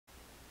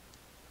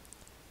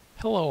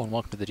Hello and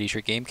welcome to the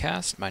Dietrich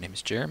Gamecast. My name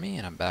is Jeremy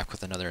and I'm back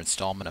with another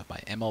installment of my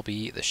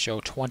MLB The Show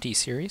 20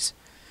 series,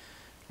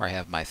 where I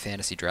have my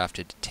fantasy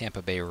drafted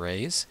Tampa Bay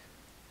Rays.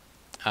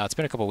 It's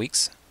been a couple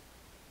weeks.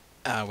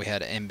 We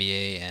had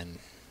NBA and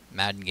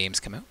Madden games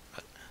come out,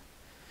 but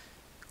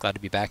glad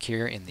to be back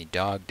here in the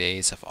dog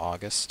days of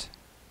August.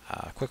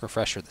 Quick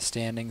refresher of the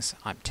standings.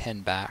 I'm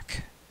 10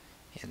 back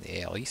in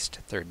the AL East,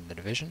 third in the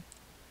division.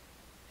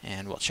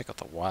 And we'll check out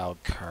the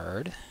wild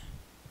card.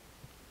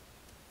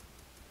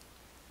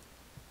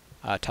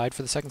 Tied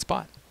for the second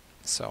spot.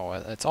 So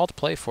it's all to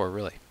play for,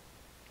 really.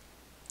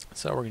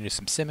 So we're going to do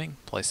some simming,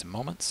 play some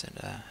moments, and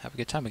have a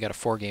good time. We got a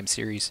 4-game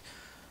series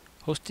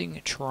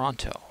hosting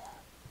Toronto.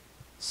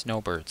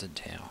 Snowbirds in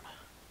town.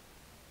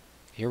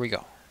 Here we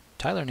go.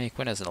 Tyler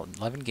Naquin has an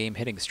 11-game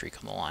hitting streak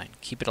on the line.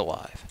 Keep it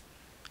alive.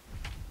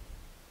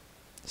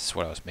 This is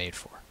what I was made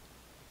for.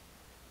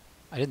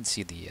 I didn't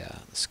see the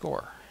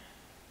score.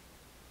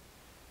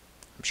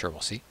 I'm sure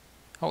we'll see.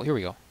 Oh, here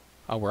we go.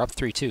 Oh, we're up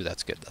 3-2.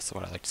 That's good. That's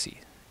what I like to see.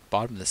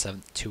 Bottom of the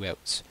 7th, 2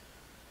 outs.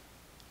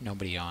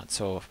 Nobody on.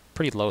 So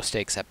pretty low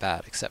stakes at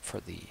bat, except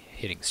for the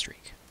hitting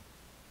streak,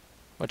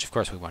 which of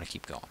course we want to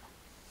keep going.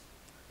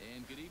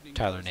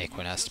 Tyler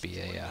Naquin has to be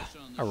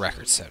a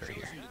record setter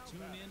here.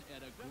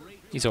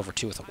 He's over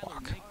 2 with a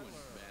walk.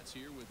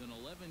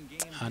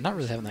 Not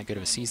really having that good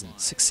of a season.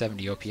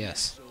 670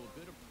 OPS.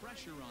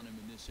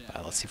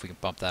 Let's see if we can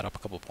bump that up a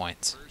couple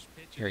points.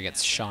 Here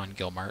against Sean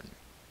Gilmartin.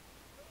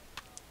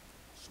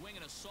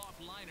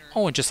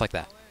 Oh, and just like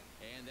that.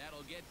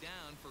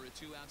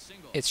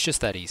 It's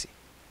just that easy.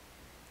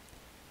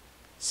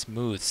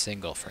 Smooth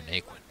single for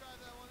Naquin.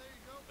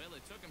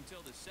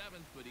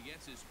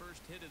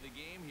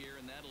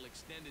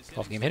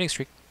 12-game hitting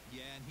streak.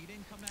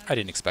 I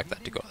didn't expect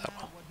that to go that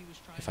well,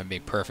 if I'm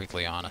being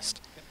perfectly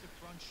honest.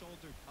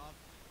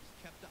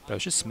 But it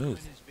was just smooth.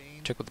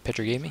 Took what the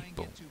pitcher gave me,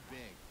 boom.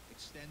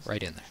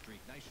 Right in there.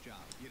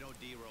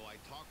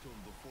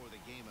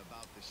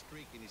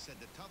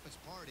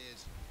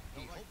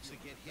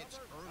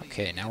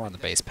 Okay, now we're on the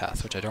base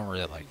path, which I don't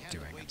really like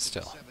doing. I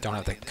still don't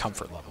have the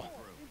comfort level.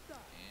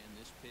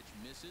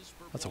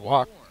 That's a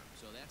walk.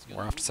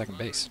 We're off to second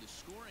base.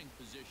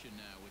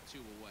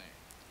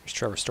 Here's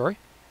Trevor Story.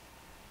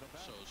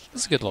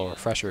 This is a good little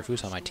refresher of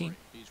who's on my team.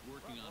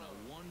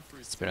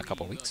 It's been a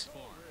couple weeks.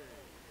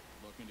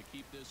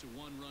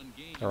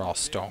 They're all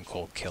stone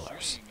cold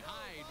killers.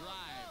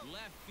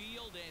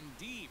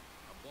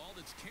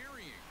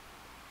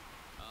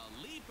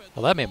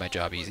 Well, that made my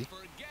job easy.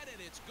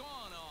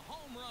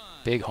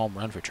 Big home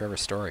run for Trevor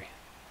Story.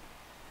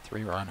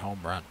 3-run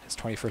home run. His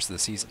 21st of the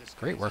season.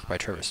 Great work by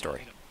Trevor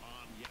Story.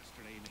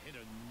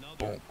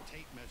 Boom.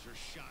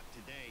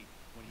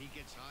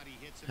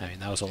 I mean,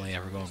 that was only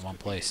ever going one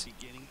place.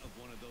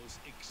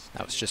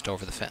 That was just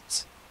over the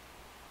fence.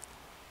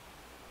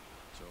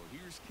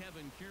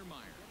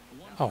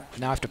 Oh,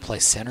 now I have to play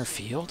center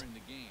field?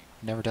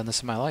 Never done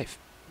this in my life.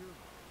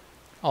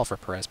 Oliver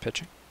Perez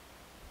pitching.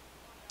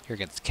 Here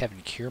against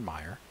Kevin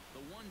Kiermaier.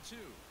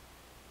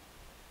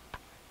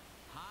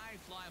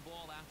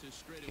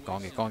 Get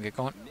going, get going, get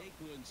going.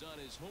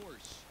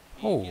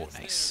 Oh,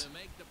 nice.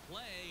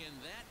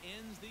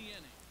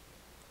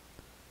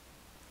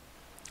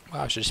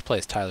 Wow, I should just play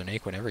as Tyler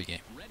Naquin every game.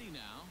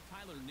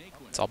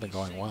 It's all been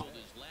going well.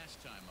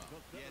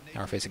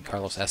 Now we're facing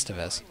Carlos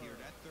Estevez.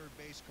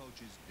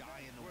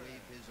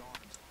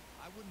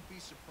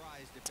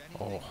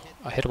 Oh,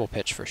 a hittable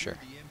pitch for sure.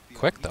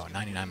 Quick though,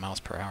 99 miles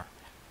per hour.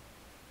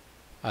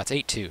 It's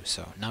 8-2,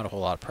 so not a whole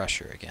lot of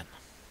pressure again.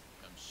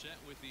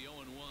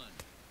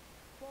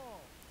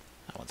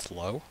 That one's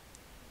low.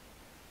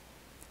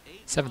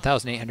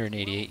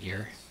 7,888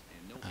 here.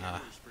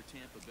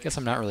 Guess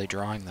I'm not really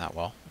drawing that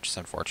well, which is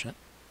unfortunate.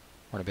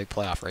 We're in a big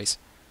playoff race.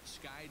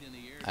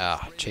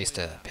 Chased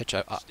a pitch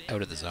out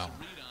of the zone.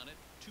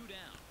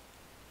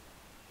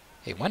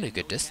 It went a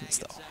good distance,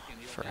 though,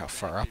 for how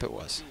far up it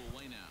was.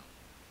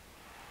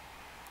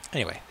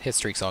 Anyway, hit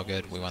streak's all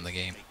good. We won the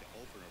game.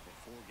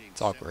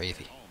 It's all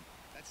gravy.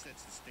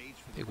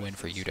 Big win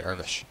for Yu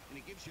Darvish.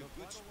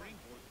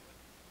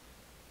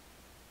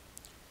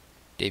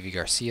 Davey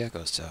Garcia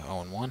goes to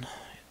 0-1.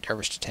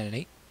 Darvish to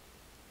 10-8.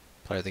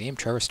 Player of the game,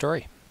 Trevor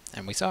Story.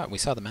 And we saw it. We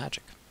saw the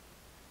magic.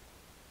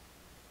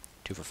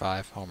 2 for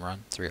 5, home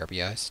run, 3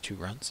 RBIs, 2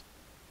 runs.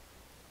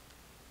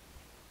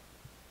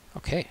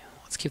 Okay,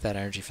 let's keep that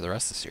energy for the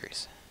rest of the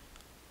series.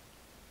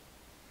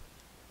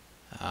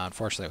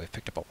 Unfortunately, we've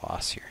picked up a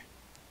loss here.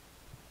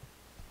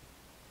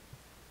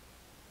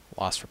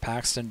 Loss for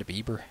Paxton to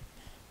Bieber.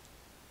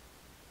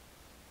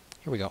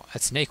 Here we go.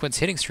 It's Naquin's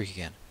hitting streak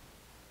again.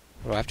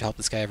 Do I have to help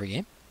this guy every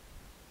game?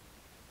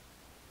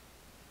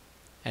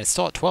 And it's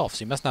still at 12, so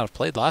he must not have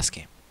played last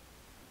game.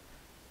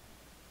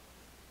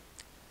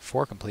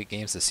 4 complete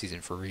games this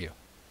season for Ryu.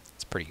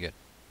 It's pretty good.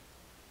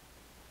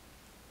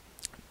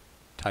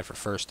 Tied for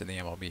first in the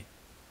MLB.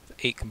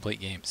 8 complete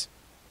games.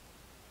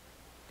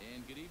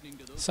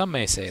 Some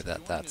may say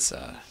that that's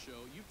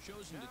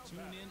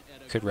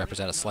could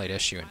represent a slight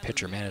issue in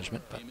pitcher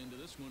management, but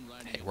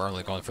hey, we're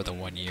only going for the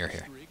 1 year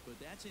here.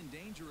 That's in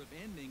danger of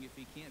ending if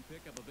he can't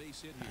pick up a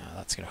base hit here.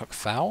 That's going to hook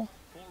foul.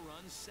 4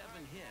 runs, 7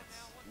 hits,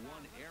 1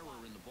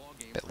 error in the ball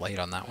game. Bit late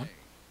on that one.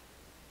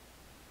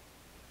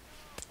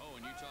 Oh,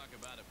 and you talk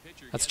about a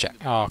pitcher. That's a check.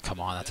 Oh,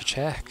 come on. That's a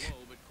check.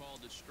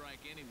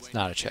 It's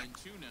not a check.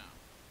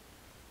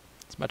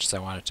 As much as I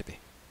want it to be.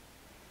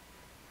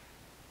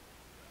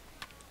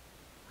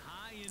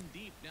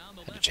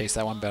 Had to chase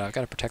that one, but I've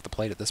got to protect the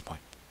plate at this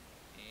point.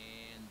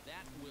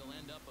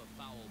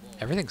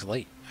 Everything's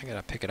late. I got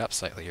to pick it up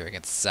slightly here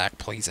against Zach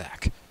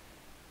Plezak.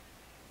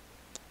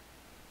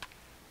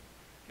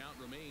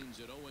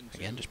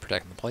 Again, just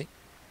protecting the plate.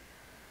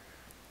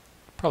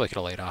 Probably could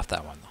have laid off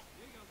that one, though.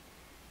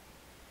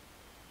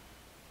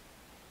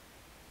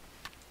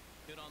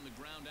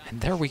 And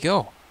there we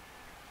go.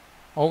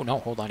 Oh, no,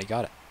 hold on, he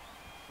got it.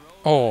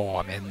 Oh,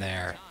 I'm in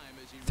there.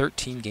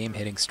 13-game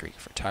hitting streak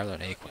for Tyler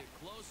Naquin.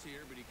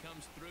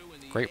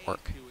 Great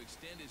work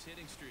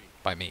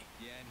by me.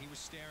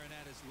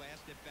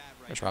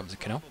 There's Robinson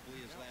Cano.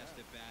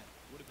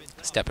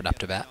 Stepping up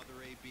to bat.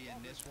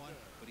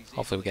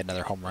 Hopefully we get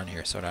another home run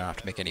here so I don't have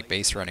to make any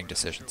base running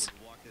decisions.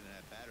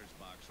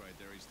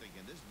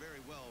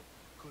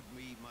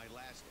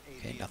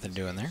 Okay, nothing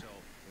doing there.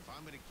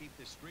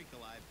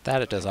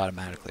 That it does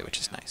automatically, which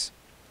is nice.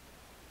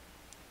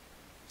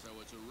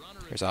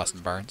 Here's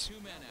Austin Barnes.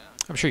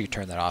 I'm sure you'd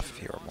turn that off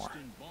if you were more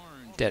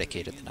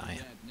dedicated than I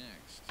am.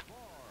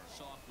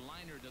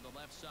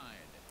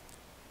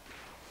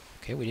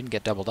 Okay, we didn't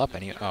get doubled up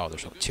any. Oh,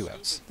 there's only 2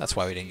 outs. That's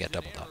why we didn't get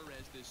doubled up.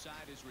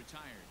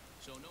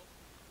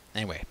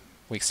 Anyway,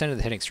 we extended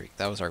the hitting streak.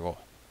 That was our goal.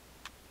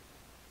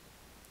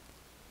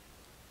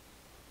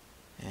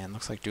 And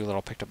looks like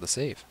Doolittle picked up the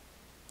save.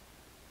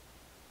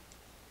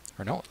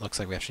 Or no, it looks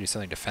like we have to do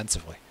something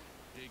defensively.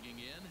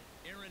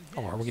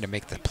 Oh, are we going to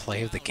make the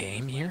play of the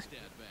game here?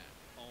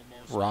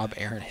 Rob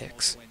Aaron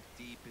Hicks.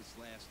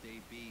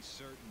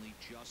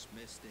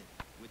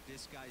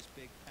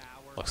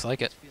 Looks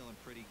like it.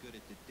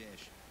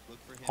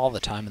 All the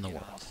time in the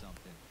world.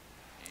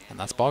 And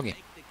that's ballgame.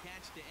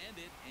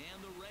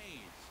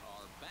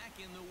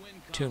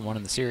 2-1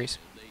 in the series.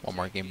 1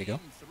 more game to go.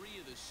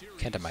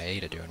 Kenta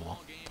Maeda doing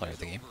well. Player of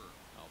the game.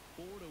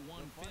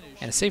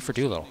 And a save for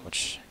Doolittle,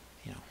 which,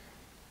 you know,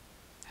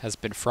 has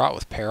been fraught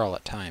with peril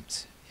at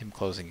times. Him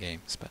closing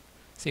games, but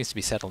seems to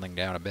be settling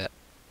down a bit.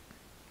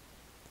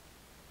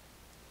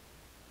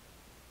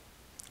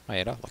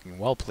 Maeda looking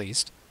well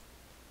pleased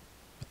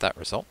with that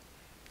result.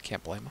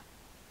 Can't blame him.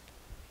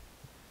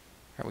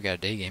 Alright, we got a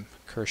day game.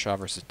 Kershaw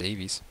versus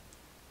Davies.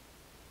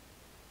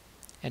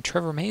 And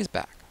Trevor May's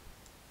back.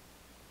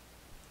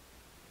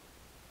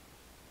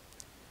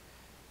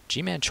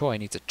 G-Man Choi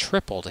needs a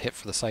triple to hit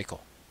for the cycle.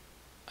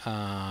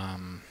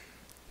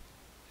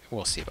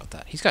 We'll see about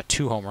that. He's got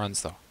 2 home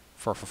runs, though.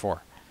 4 for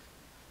 4.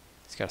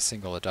 He's got a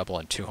single, a double,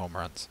 and 2 home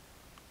runs.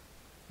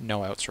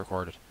 No outs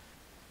recorded.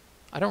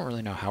 I don't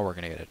really know how we're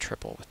going to get a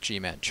triple with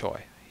G-Man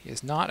Choi. He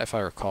is not, if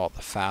I recall,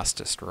 the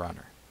fastest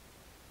runner.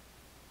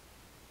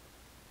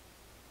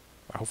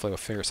 But hopefully we'll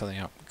figure something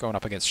out. Going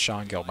up against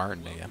Sean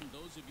Gilmartin again.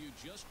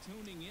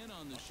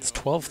 It's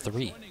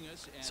 12-3.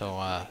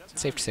 So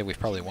it's safe to say we've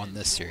probably won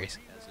this series.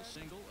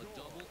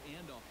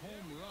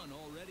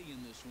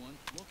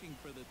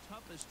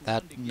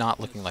 That not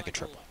looking like a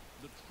triple.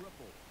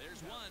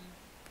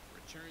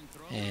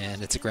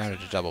 And it's a grounded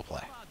to double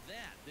play.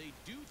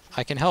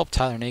 I can help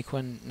Tyler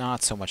Naquin,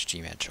 not so much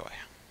G-Man Choi.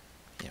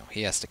 You know,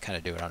 he has to kind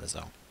of do it on his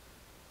own.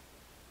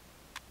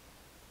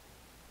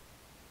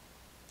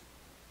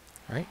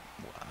 Alright,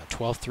 a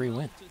 12-3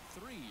 win.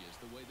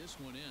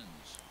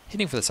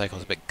 Hitting for the cycle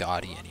is a bit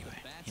gaudy anyway.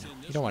 You know,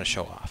 you don't want to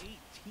show off.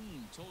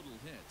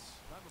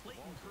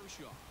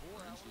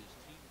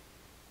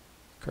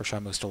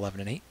 Kershaw moves to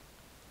 11-8.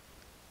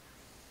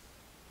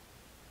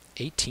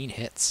 18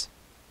 hits.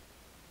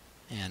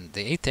 And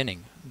the 8th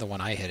inning, the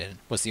one I hit in,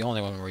 was the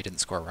only one where we didn't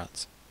score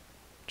runs,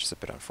 which is a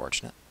bit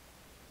unfortunate.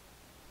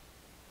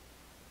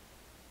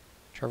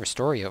 Trevor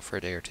Story out for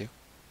a day or 2.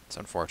 It's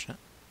unfortunate.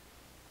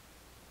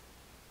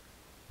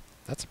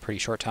 That's a pretty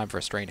short time for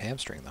a strained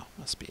hamstring, though.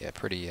 Must be a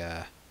pretty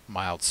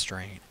mild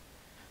strain.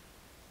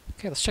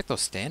 Okay, let's check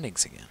those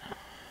standings again.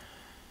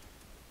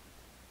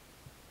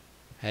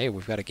 Hey,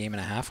 we've got a game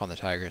and a half on the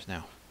Tigers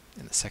now,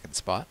 in the 2nd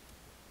spot.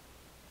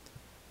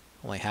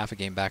 Only half a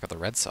game back of the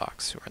Red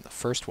Sox, who are in the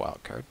 1st wild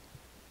card.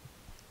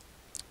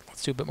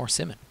 Let's do a bit more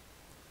simming.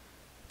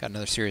 Got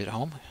another series at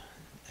home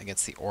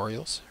against the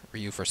Orioles.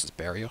 Ryu versus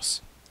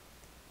Barrios.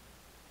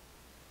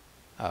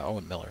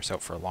 Owen Miller's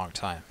out for a long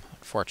time.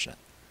 Unfortunate.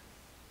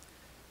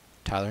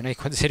 Tyler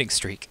Naquin's hitting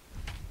streak.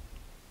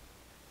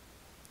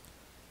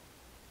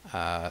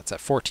 It's at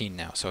 14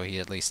 now, so he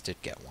at least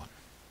did get 1.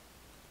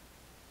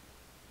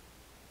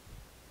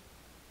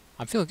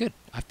 I'm feeling good.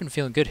 I've been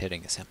feeling good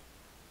hitting as him.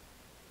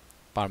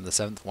 Bottom of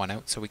the 7th, 1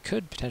 out, so we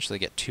could potentially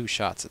get 2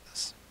 shots at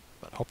this,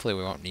 but hopefully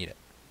we won't need it.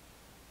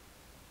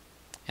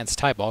 And it's a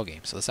tie ball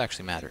game, so this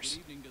actually matters.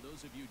 Good evening to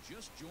those of you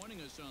just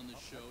joining us on the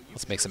show.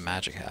 Let's make some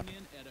magic happen.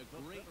 At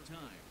a great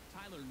time.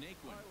 Tyler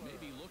Naquin may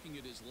be looking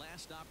at his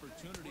last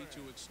opportunity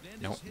to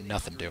extend Nope, his hitting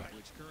nothing streak, doing.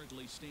 which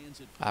currently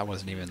stands at I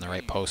wasn't even in the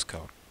right 14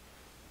 postcode.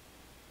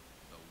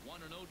 The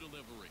 1-0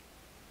 delivery.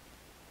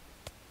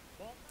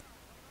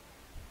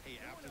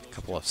 A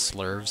couple of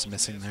slurves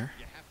missing there.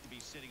 You have to be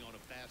sitting on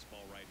a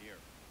fastball right here.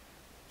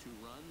 2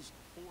 runs,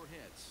 4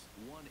 hits,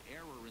 1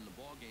 error in the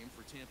ball game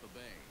for Tampa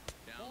Bay.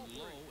 Down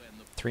low and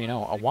the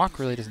 3-0. A walk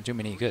really doesn't do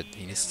me any good.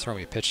 He needs to throw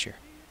me a pitch here.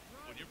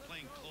 When you're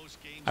playing close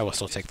games, I will like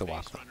still this, take the base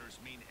walk, though. runners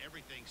mean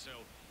everything, so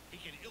he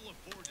can ill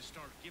afford to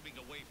start giving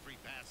away free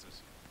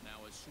passes.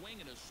 now a swing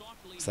and a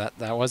soft lead. So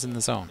that was in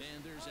the zone,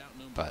 And there's out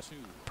number but 2.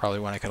 probably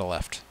when I could have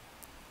left.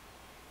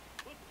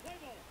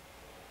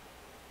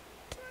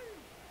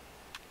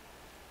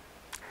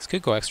 This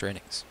could go extra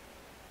innings.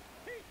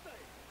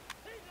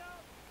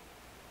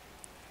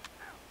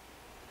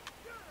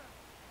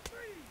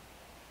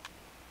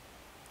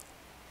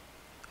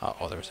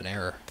 Uh-oh, there was an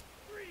error.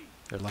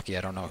 They're lucky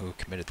I don't know who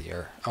committed the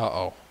error.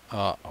 Uh-oh.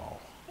 Uh-oh.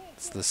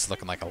 This is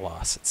looking like a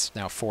loss. It's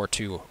now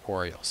 4-2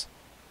 Orioles.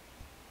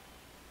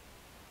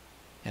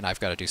 And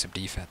I've got to do some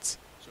defense.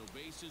 So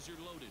bases are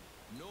loaded.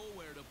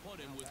 Nowhere to put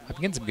him with I'm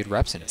getting some good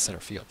reps in at center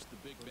field.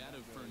 The big bat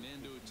of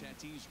Fernando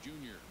Tatis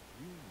Jr.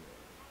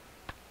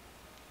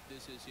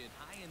 This is hit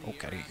high in the Oh, air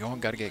gotta get out going,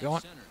 towards gotta get left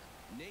going. center.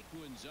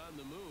 Naquin's on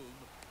the move.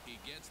 He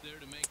gets there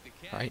to make the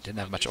catch. All right, didn't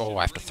have But much. this Oh, should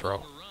I have to bring throw.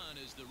 home a run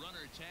as the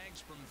runner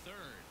tags from third.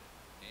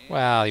 And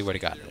Well, he they would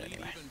have take gotten their it lead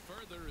anyway. even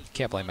further as the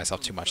Can't blame run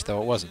myself from too much, third though.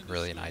 It is wasn't into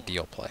really an score.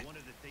 ideal play. One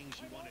of the things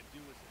you want to do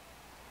is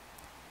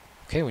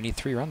Okay, we need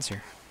 3 runs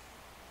here.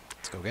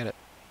 Let's go get it.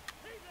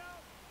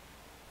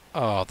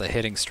 Oh, the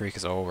hitting streak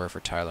is over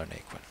for Tyler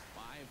Naquin.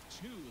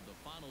 5-2, the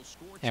final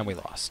score And we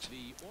tonight. lost.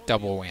 The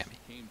Double Orioles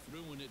whammy. came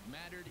through when it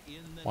mattered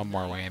in the One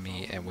more ninth,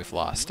 whammy, and we've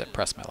following lost win at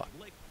Press My Luck.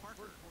 Blake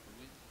Parker.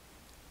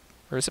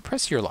 Or is it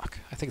Press Your Luck?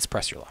 I think it's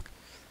Press Your Luck.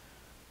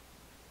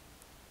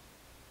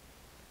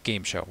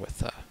 Game show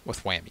with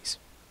whammies.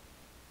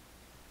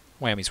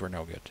 Whammies were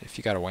no good. If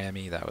you got a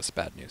whammy, that was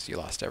bad news. You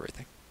lost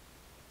everything.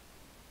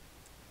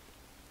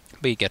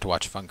 But you get to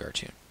watch a fun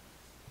cartoon.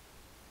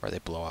 Where they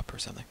blow up or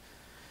something.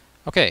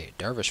 Okay,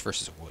 Darvish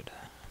versus Wood.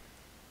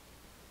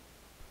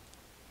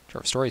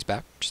 Trevor Story's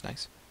back, which is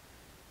nice.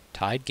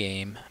 Tied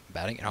game,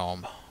 batting at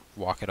home,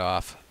 walk it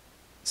off,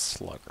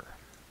 slugger.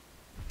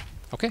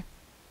 Okay.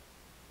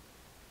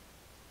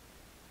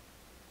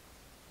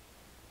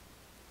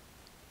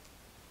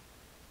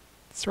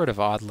 Sort of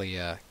oddly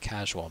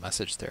casual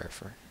message there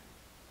for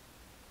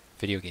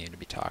video game to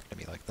be talking to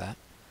me like that.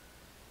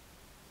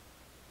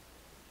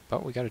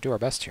 But we got to do our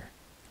best here.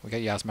 We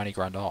got Yasmani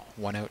Grandal,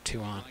 1 out,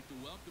 2 on.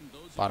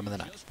 Bottom of the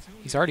ninth.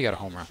 He's already got a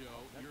home run.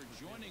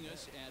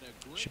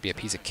 Should be a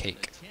piece of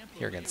cake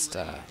here against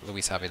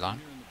Luis Avilan.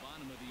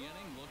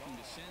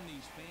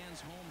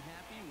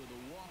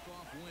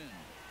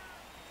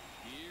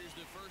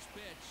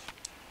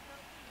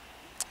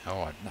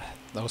 Oh,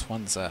 those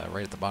ones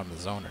right at the bottom of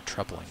the zone are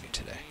troubling me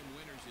today.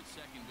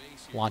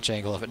 Launch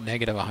angle of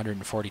negative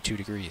 142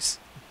 degrees.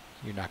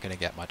 You're not going to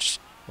get much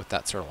with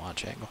that sort of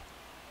launch angle.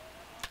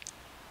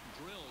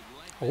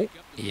 Oh,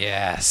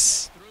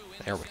 yes.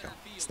 There we go.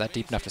 Is that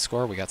deep enough to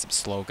score? We got some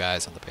slow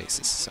guys on the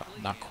bases, so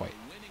not quite.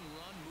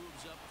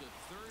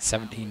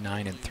 17,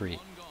 9, and 3.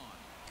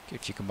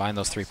 If you combine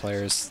those 3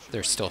 players,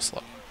 they're still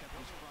slow.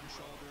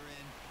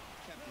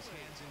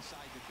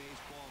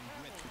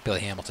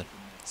 Billy Hamilton.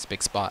 It's a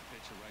big spot.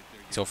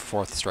 He's 0 for 4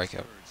 with a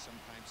strikeout.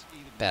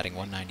 Batting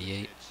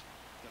 198.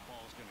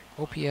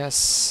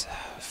 OPS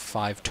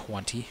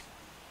 520.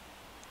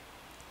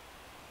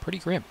 Pretty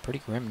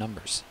grim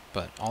numbers.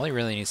 But all he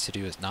really needs to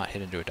do is not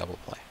hit into a double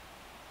play.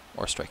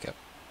 Or strike out.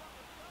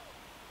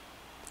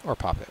 Or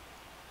pop out.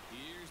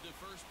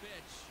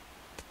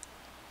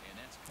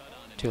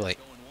 Too late.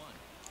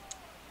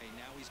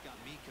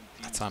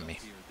 That's on me.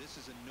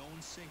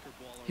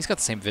 He's got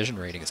the same vision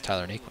rating as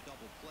Tyler Naquin.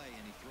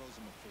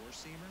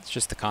 It's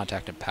just the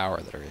contact and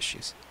power that are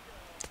issues.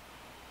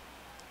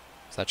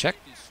 Is that a check?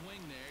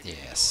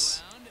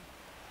 Yes.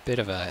 Bit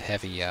of a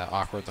heavy,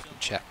 awkward-looking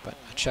check, but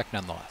a check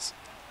nonetheless.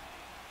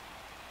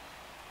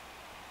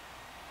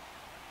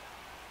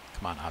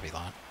 Come on,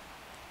 Avilan.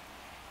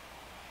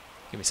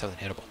 Give me something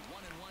hittable.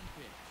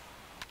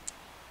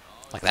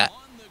 Like that.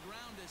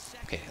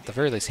 Okay, at the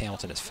very least,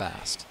 Hamilton is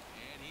fast.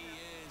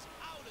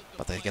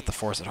 But they get the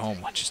force at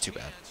home, which is too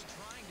bad.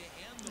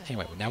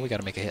 Anyway, now we got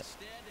to make a hit.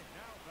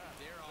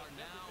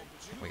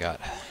 We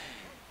got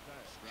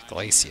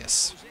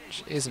Iglesias,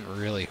 which isn't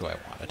really who I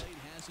wanted.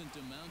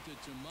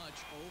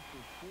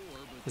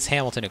 This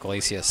Hamilton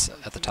Iglesias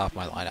at the top of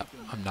my lineup,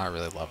 I'm not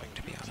really loving,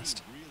 to be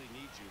honest.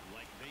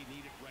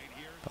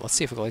 But let's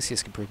see if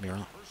Iglesias can prove me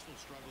wrong.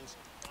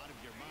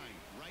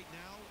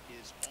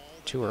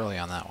 Too early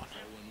on that one.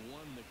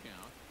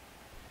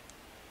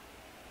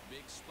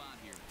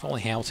 If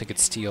only Hamilton could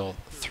steal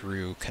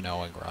through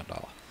Cano and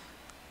Grandal.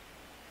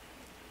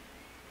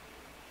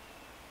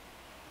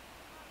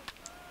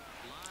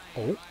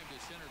 Oh,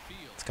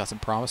 It's got some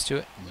promise to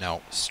it.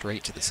 No,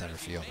 straight to the center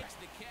fielder.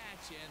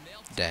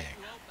 Dang.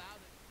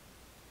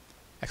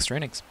 Extra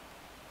innings.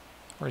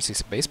 We're going to see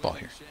some baseball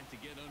here.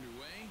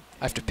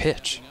 I have to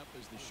pitch.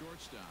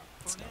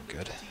 That's no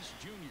good.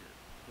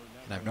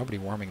 And I have nobody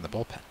warming the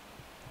bullpen.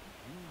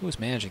 Who's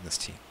managing this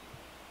team?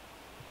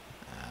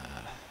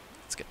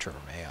 Let's get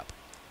Trevor May up.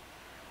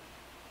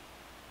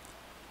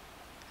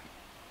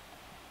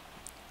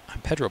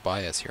 I'm Pedro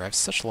Baez here. I have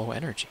such low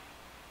energy.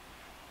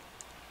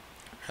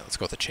 Alright, let's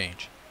go with the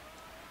change.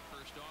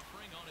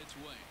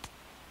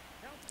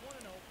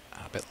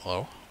 A bit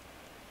low.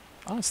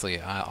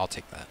 Honestly, I'll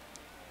take that.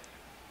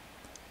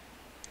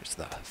 Here's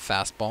the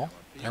fastball.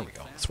 There we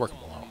go. Let's work him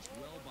low.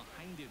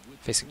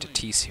 Facing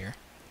Tatis here.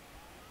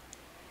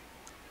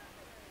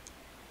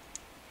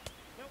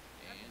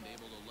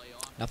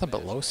 Nothing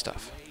but low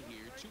stuff.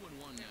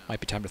 Might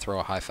be time to throw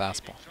a high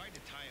fastball.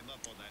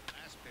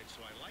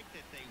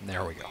 And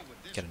there we go.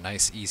 Get a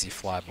nice, easy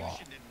fly ball.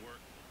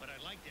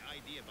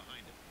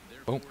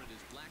 Boom.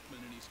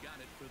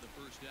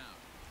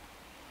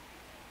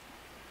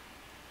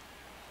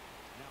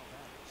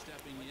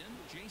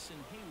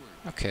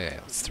 Okay,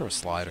 let's throw a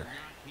slider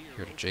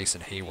here to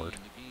Jason Hayward.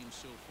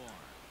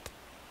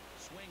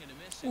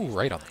 Ooh,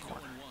 right on the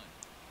corner.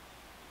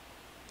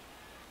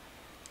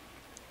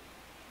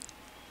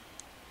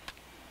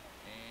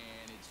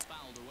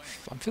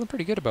 I'm feeling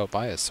pretty good about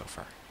Baez so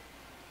far,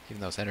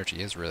 even though his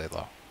energy is really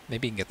low.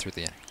 Maybe he can get through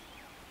the inning.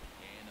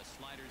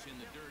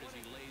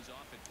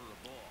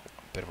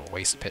 Bit of a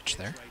waste pitch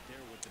there.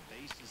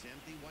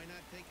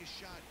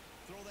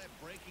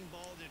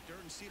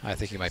 I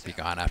think he might be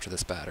gone after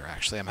this batter,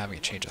 actually. I'm having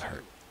a change of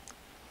heart.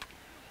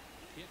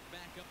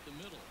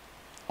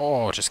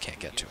 Oh, just can't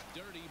get to it.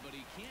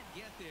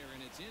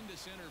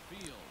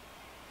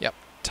 Yep,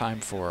 time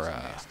for,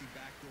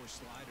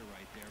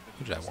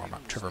 who did I warm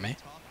up? Trevor May?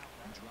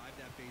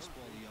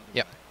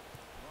 Yep.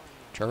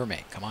 Trevor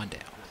May, come on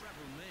down.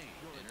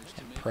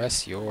 And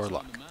press your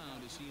luck.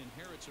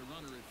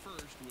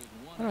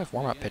 Why do I have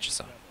warm-up pitches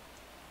on?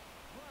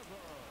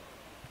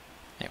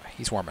 Anyway,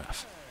 he's warm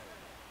enough.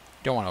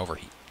 You don't want to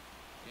overheat.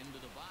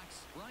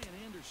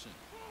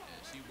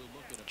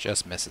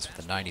 Just misses with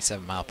a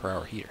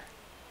 97-mile-per-hour heater.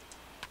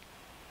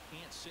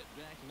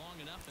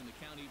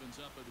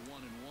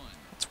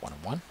 That's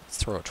 1-1. Let's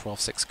throw a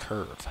 12-6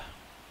 curve.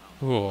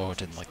 Ooh,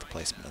 didn't like the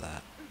placement of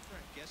that.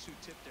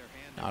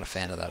 Not a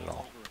fan of that at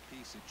all.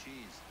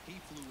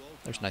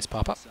 There's a nice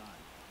pop-up.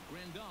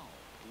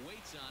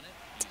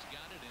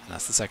 And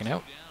that's the second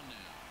out.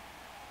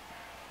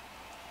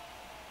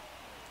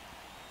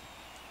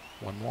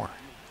 One more.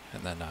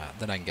 And then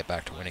I can get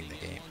back to winning the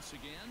game.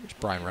 Here's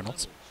Brian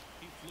Reynolds.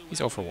 He's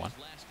 0 for 1.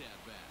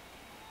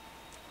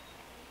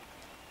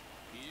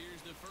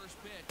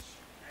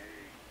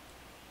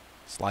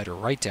 Slider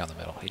right down the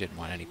middle. He didn't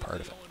want any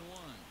part of it.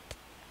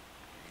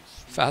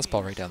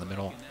 Fastball right down the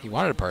middle. He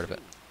wanted a part of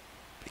it,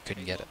 but he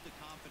couldn't get it.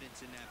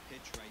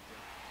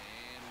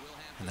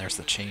 And there's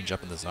the change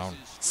up in the zone.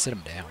 Sit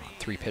him down on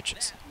 3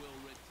 pitches.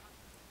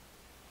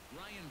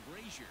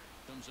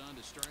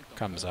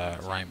 Comes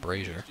Ryan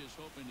Brazier.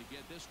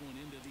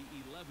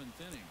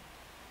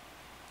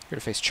 Here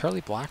to face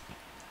Charlie Blackmon.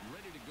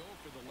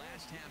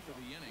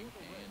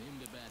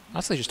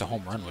 Honestly, just a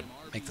home run would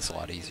make this a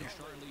lot easier.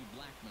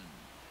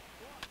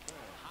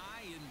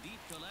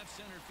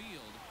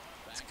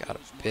 It's got a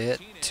bit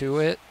to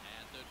it.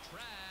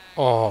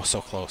 Oh,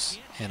 so close.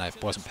 And I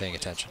wasn't paying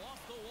attention.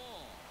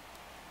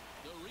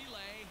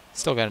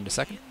 Still got into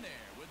second.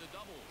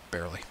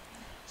 Barely.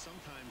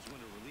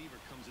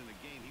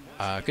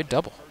 Good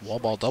double. Wall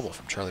ball double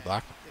from Charlie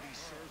Blackmon.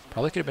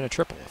 Probably could have been a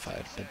triple if I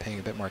had been paying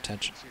a bit more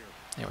attention.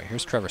 Anyway,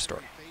 here's Trevor's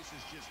story.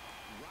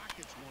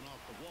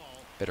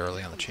 Bit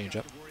early on the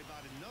changeup.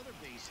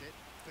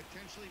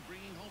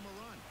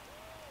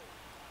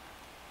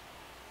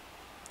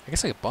 I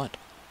guess I could bunt.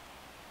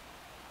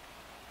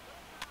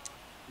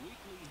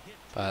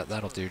 But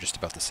that'll do just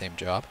about the same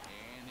job.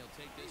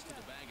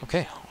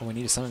 Okay, all we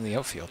need is something in the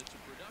outfield.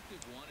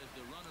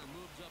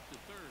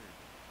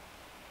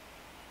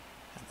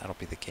 And that'll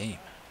be the game.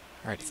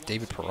 Alright, it's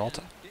David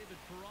Peralta.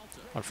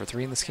 1 for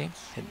 3 in this game,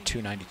 hitting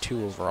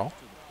 292 overall.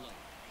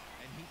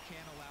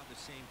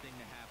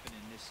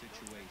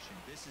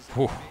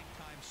 Whew.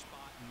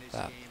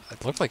 That,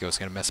 it looked like it was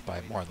going to miss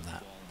by more than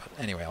that.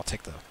 But anyway, I'll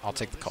take the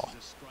call.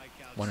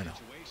 1-0.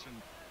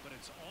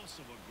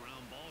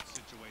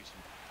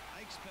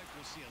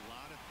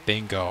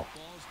 Bingo.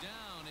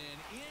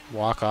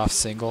 Walk-off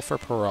single for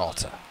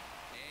Peralta.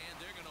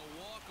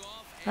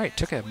 Alright,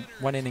 took a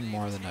 1 inning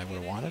more than I would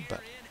have wanted,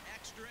 but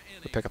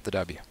we pick up the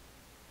W.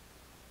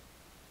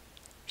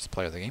 Just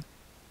player of the game.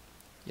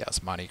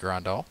 Yes, Monty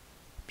Grandal.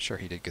 I'm sure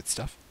he did good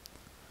stuff.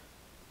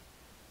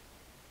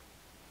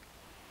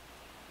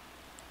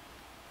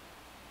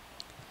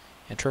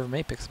 And Trevor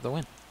May picks up the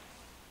win.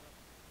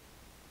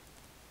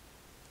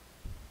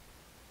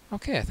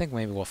 Okay, I think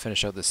maybe we'll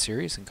finish out this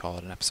series and call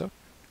it an episode.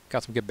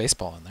 Got some good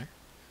baseball in there.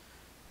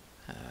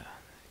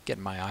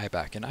 Getting my eye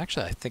back in.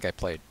 Actually, I think I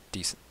played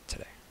decent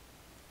today.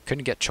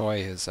 Couldn't get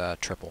Choi his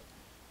triple.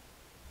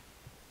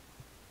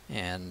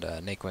 And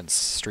Naquin's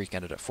streak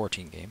ended at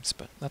 14 games,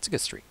 but that's a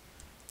good streak.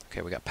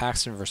 Okay, we got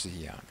Paxton versus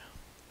Young.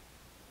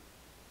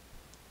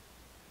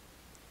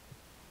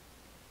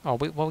 Oh,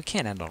 well, we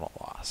can't end on a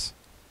loss.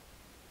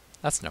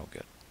 That's no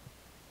good.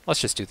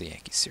 Let's just do the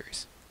Yankees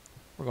series.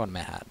 We're going to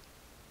Manhattan.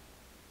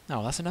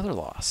 No, that's another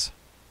loss.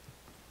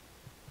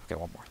 Okay,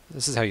 one more.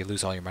 This is how you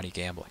lose all your money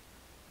gambling.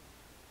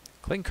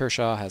 Clayton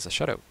Kershaw has a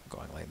shutout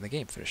going late in the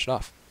game. Finish it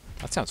off.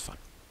 That sounds fun.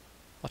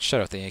 Let's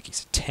shut out the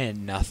Yankees.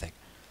 10-0.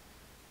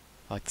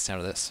 I like the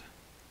sound of this.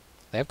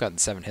 They have gotten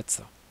 7 hits,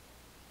 though.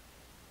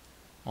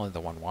 Only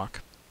the 1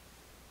 walk.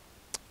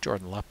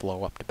 Jordan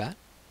Leplow up to bat.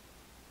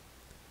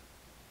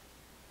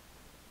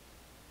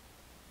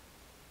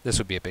 This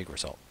would be a big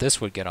result.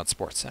 This would get on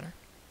SportsCenter.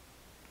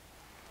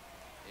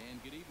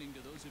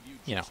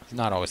 You know,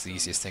 not always the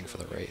easiest thing for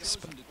the Rays,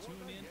 but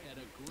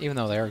even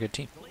though they are a good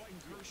team,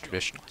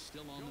 traditionally.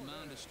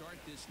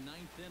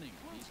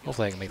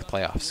 Hopefully I can make the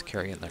playoffs,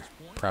 carry in their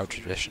proud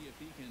tradition.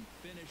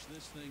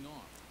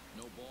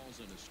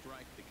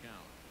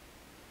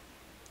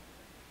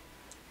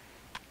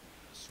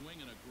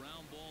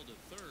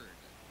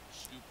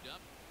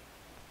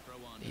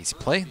 Easy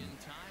play.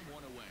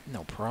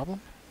 No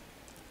problem.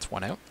 It's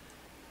 1 out.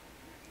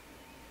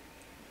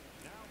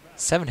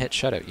 7-hit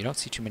shutout. You don't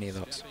see too many of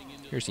those.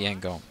 Here's Yan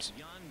Gomes.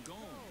 I'm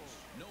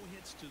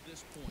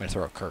going to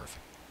throw a curve.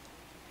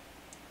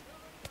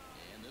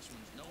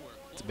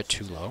 It's a bit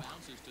too low.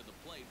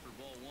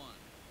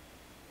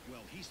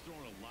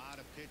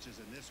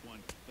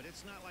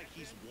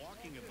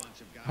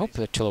 I hope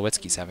that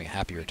Tulowitzki's having a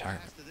happy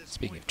retirement.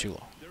 Speaking of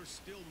Tulo.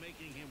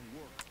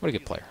 What a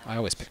good player. I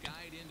always picked him.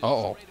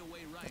 Uh-oh.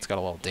 It's got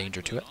a little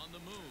danger to it.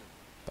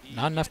 But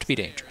not enough to be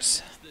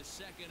dangerous.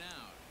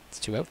 It's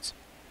 2 outs.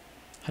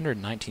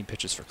 119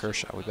 pitches for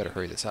Kershaw. We better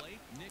hurry this up.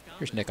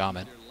 Here's Nick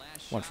Ahmed.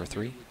 1 for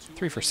 3.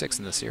 3 for 6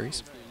 in the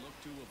series.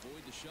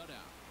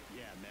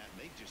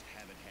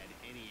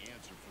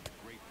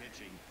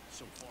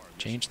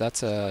 Change,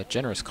 that's a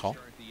generous call.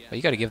 But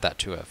you got to give that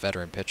to a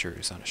veteran pitcher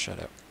who's on a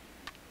shutout.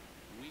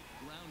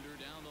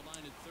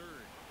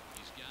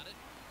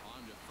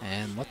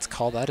 And let's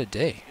call that a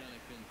day.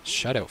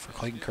 Shutout for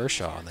Clayton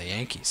Kershaw on the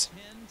Yankees.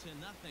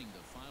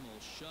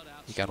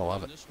 You got to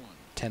love it.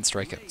 10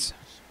 strikeouts.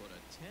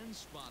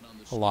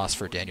 A loss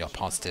for Daniel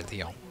Ponce de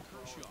Leon.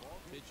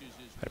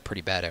 Had a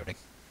pretty bad outing.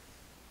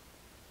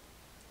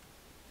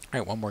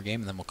 Alright, one more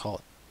game and then we'll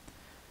call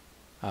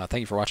it.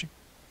 Thank you for watching.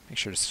 Make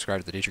sure to subscribe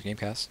to the Danger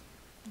Gamecast.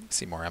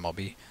 See more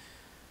MLB,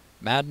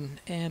 Madden,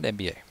 and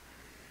NBA.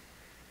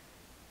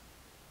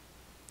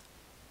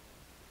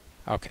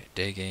 Okay,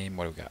 day game.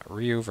 What do we got?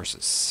 Ryu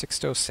versus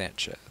Sixto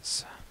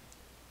Sanchez.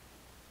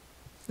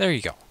 There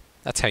you go.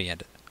 That's how you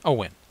end it. A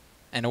win.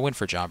 And a win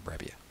for John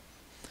Brebbia.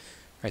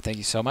 Alright, thank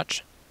you so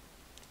much.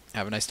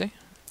 Have a nice day,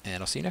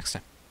 and I'll see you next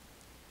time.